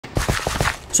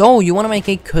So, you want to make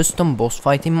a custom boss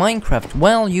fight in Minecraft?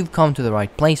 Well, you've come to the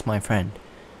right place, my friend.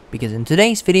 Because in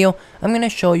today's video, I'm going to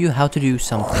show you how to do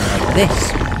something like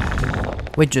this.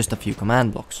 With just a few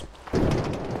command blocks.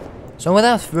 So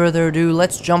without further ado,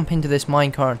 let's jump into this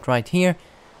minecart right here.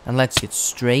 And let's get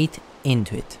straight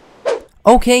into it.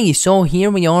 Okay, so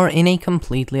here we are in a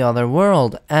completely other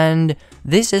world. And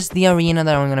this is the arena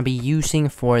that I'm going to be using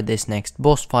for this next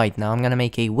boss fight. Now I'm going to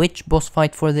make a witch boss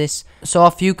fight for this. So a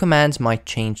few commands might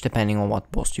change depending on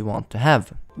what boss you want to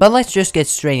have. But let's just get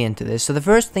straight into this. So the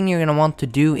first thing you're going to want to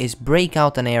do is break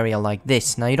out an area like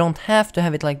this. Now you don't have to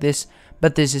have it like this,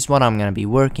 but this is what I'm going to be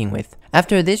working with.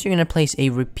 After this, you're going to place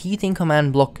a repeating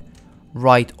command block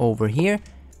right over here.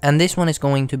 And this one is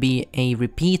going to be a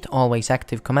repeat always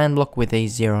active command block with a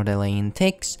 0 delay in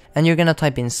ticks. And you're going to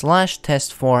type in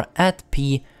 /testfor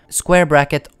 @p square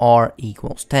bracket r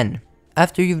equals 10.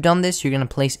 After you've done this, you're going to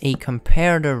place a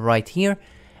comparator right here.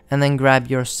 And then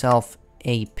grab yourself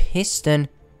a piston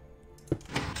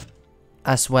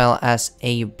as well as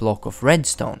a block of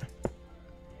redstone.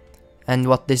 And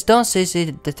what this does is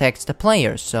it detects the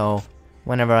player. So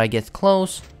whenever I get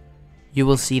close, you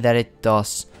will see that it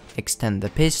does extend the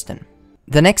piston.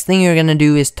 The next thing you're gonna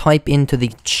do is type into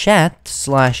the chat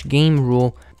 /game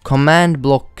rule command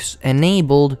blocks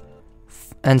enabled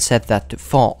and set that to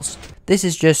false. This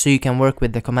is just so you can work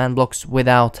with the command blocks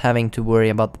without having to worry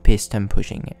about the piston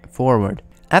pushing it forward.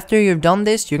 After you've done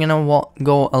this, you're gonna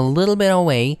go a little bit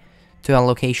away to a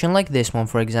location like this one,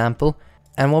 for example.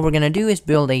 And what we're gonna do is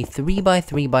build a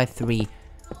 3x3x3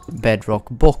 bedrock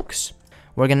box.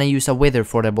 We're gonna use a wither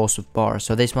for the boss bar,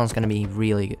 so this one's gonna be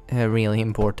really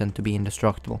important to be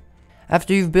indestructible.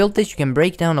 After you've built this, you can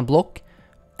break down a block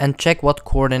and check what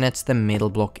coordinates the middle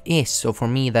block is. So for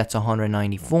me, that's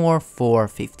 194,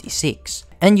 456.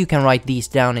 And you can write these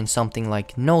down in something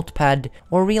like Notepad,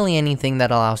 or really anything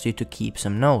that allows you to keep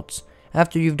some notes.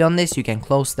 After you've done this, you can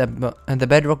close the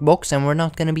bedrock box, and we're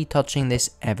not gonna be touching this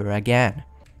ever again.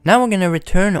 Now we're gonna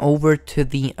return over to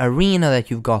the arena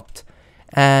that you've got.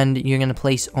 And you're going to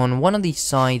place on one of the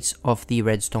sides of the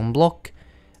redstone block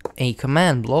a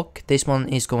command block. This one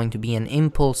is going to be an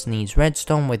impulse needs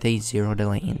redstone with a 0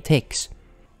 delay in ticks.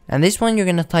 And this one you're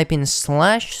going to type in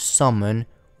 /summon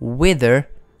wither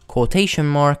quotation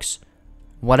marks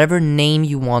whatever name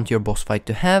you want your boss fight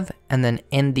to have, and then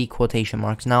end the quotation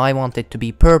marks. Now I want it to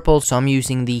be purple, so I'm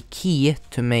using the key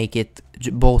to make it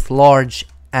both large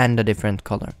and a different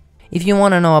color. If you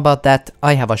want to know about that,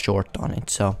 I have a short on it,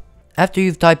 so after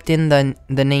you've typed in the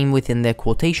name within the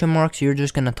quotation marks, you're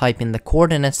just going to type in the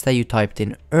coordinates that you typed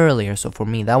in earlier. So for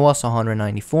me, that was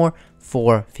 194,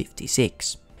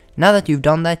 456. Now that you've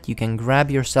done that, you can grab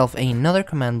yourself another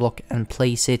command block and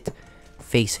place it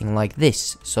facing like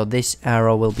this. So this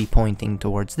arrow will be pointing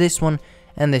towards this one,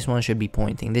 and this one should be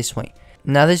pointing this way.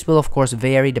 Now this will of course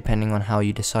vary depending on how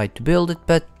you decide to build it,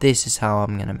 but this is how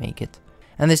I'm going to make it.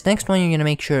 And this next one you're going to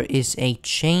make sure is a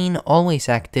chain always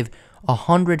active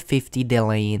 150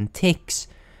 delay in ticks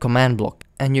command block,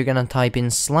 and you're gonna type in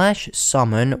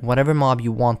 /summon whatever mob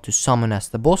you want to summon as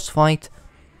the boss fight,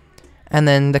 and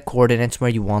then the coordinates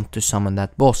where you want to summon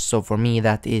that boss. So for me,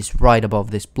 that is right above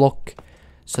this block,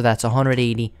 so that's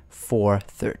 180,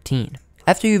 413.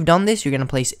 After you've done this, you're gonna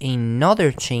place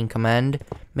another chain command.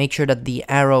 Make sure that the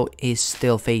arrow is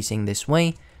still facing this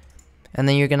way, and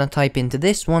then you're gonna type into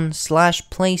this one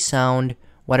 /playsound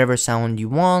whatever sound you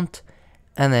want,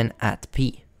 and then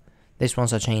 @p. This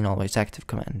one's a chain always active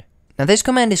command. Now this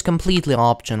command is completely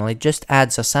optional, it just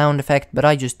adds a sound effect, but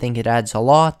I just think it adds a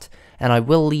lot, and I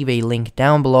will leave a link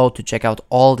down below to check out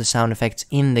all the sound effects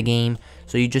in the game.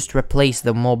 So you just replace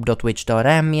the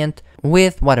mob.witch.ambient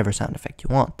with whatever sound effect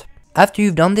you want. After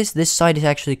you've done this, this side is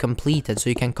actually completed, so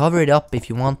you can cover it up if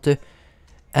you want to.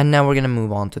 And now we're gonna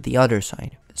move on to the other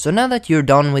side. So now that you're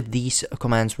done with these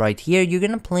commands right here, you're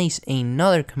gonna place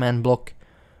another command block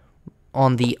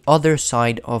on the other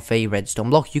side of a redstone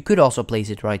block. You could also place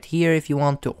it right here if you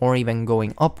want to, or even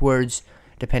going upwards,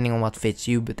 depending on what fits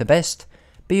you the best.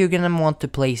 But you're gonna want to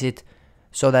place it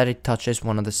so that it touches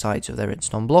one of the sides of the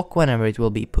redstone block whenever it will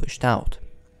be pushed out.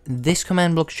 This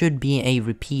command block should be a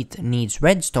repeat needs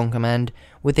redstone command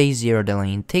with a 0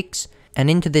 delay in ticks. And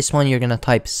into this one you're gonna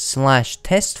type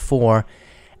 /testfor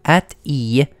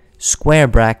 @e square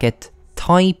bracket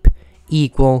type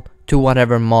equal to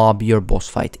whatever mob your boss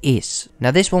fight is.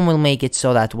 Now this one will make it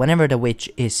so that whenever the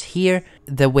witch is here,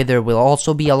 the wither will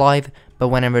also be alive, but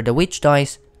whenever the witch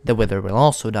dies, the wither will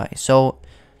also die. So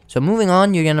moving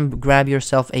on, you're gonna grab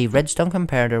yourself a redstone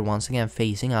comparator, once again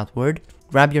facing outward.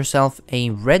 Grab yourself a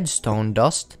redstone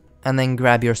dust, and then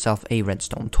grab yourself a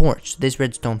redstone torch. This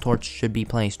redstone torch should be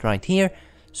placed right here,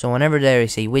 So whenever there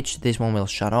is a witch, this one will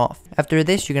shut off. After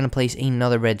this, you're going to place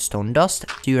another redstone dust.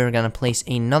 You're going to place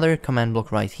another command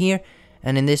block right here.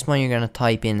 And in this one, you're going to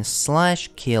type in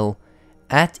 /kill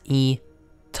 @e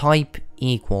type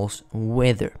equals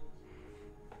wither.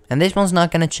 And this one's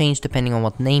not going to change depending on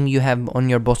what name you have on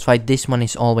your boss fight. This one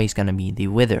is always going to be the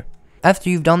wither. After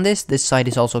you've done this side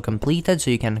is also completed,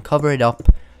 so you can cover it up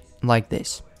like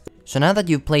this. So now that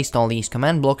you've placed all these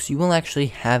command blocks, you will actually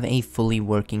have a fully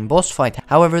working boss fight.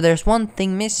 However, there's one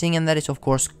thing missing, and that is of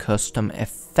course custom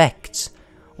effects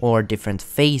or different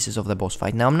phases of the boss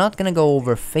fight. Now I'm not gonna go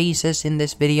over phases in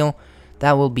this video,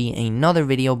 that will be another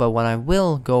video, but what I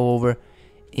will go over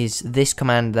is this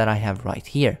command that I have right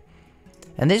here.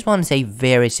 And this one is a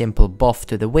very simple buff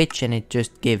to the witch, and it's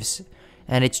just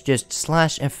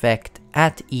 /effect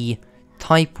 @e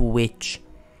type witch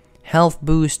health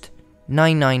boost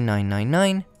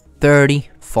 99999 30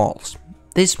 false.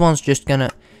 This one's just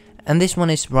gonna, and this one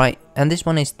is right, and this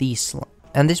one is these,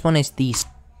 and this one is these.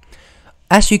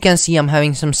 As you can see, I'm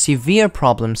having some severe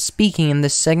problems speaking in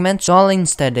this segment, so I'll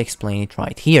instead explain it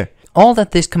right here. All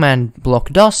that this command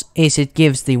block does is it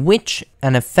gives the witch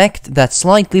an effect that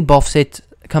slightly buffs it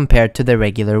compared to the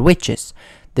regular witches.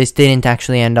 This didn't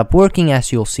actually end up working,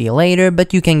 as you'll see later,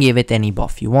 but you can give it any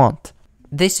buff you want.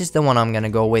 This is the one I'm gonna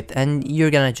go with, and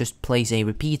you're gonna just place a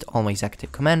repeat always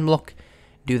active command block,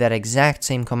 do that exact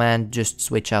same command, just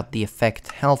switch out the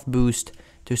effect health boost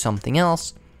to something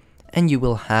else, and you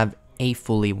will have a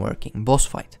fully working boss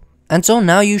fight. And so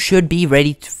now you should be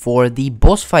ready for the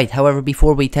boss fight. However,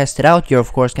 before we test it out, you're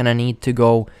of course gonna need to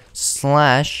go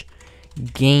 /game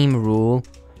rule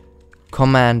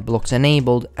command blocks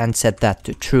enabled and set that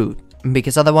to true,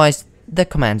 because otherwise the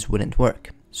commands wouldn't work.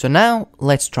 So now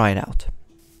let's try it out.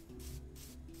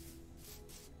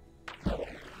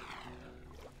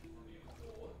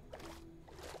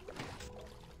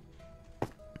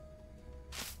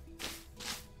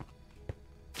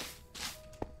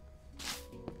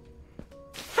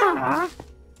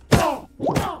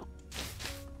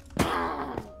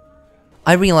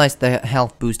 I realized the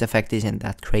health boost effect isn't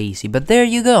that crazy, but there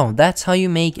you go, that's how you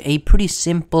make a pretty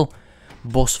simple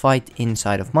boss fight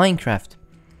inside of Minecraft.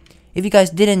 If you guys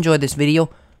did enjoy this video,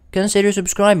 consider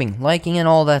subscribing, liking and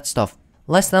all that stuff.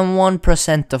 Less than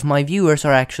 1% of my viewers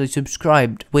are actually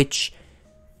subscribed, which,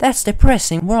 that's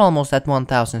depressing, we're almost at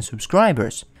 1,000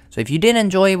 subscribers. So if you did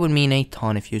enjoy, it would mean a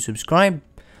ton if you subscribe.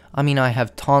 I mean, I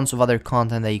have tons of other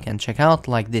content that you can check out,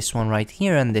 like this one right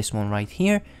here and this one right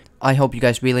here. I hope you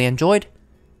guys really enjoyed.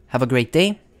 Have a great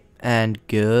day, and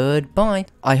goodbye.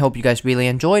 I hope you guys really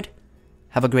enjoyed.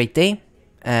 Have a great day,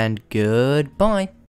 and goodbye.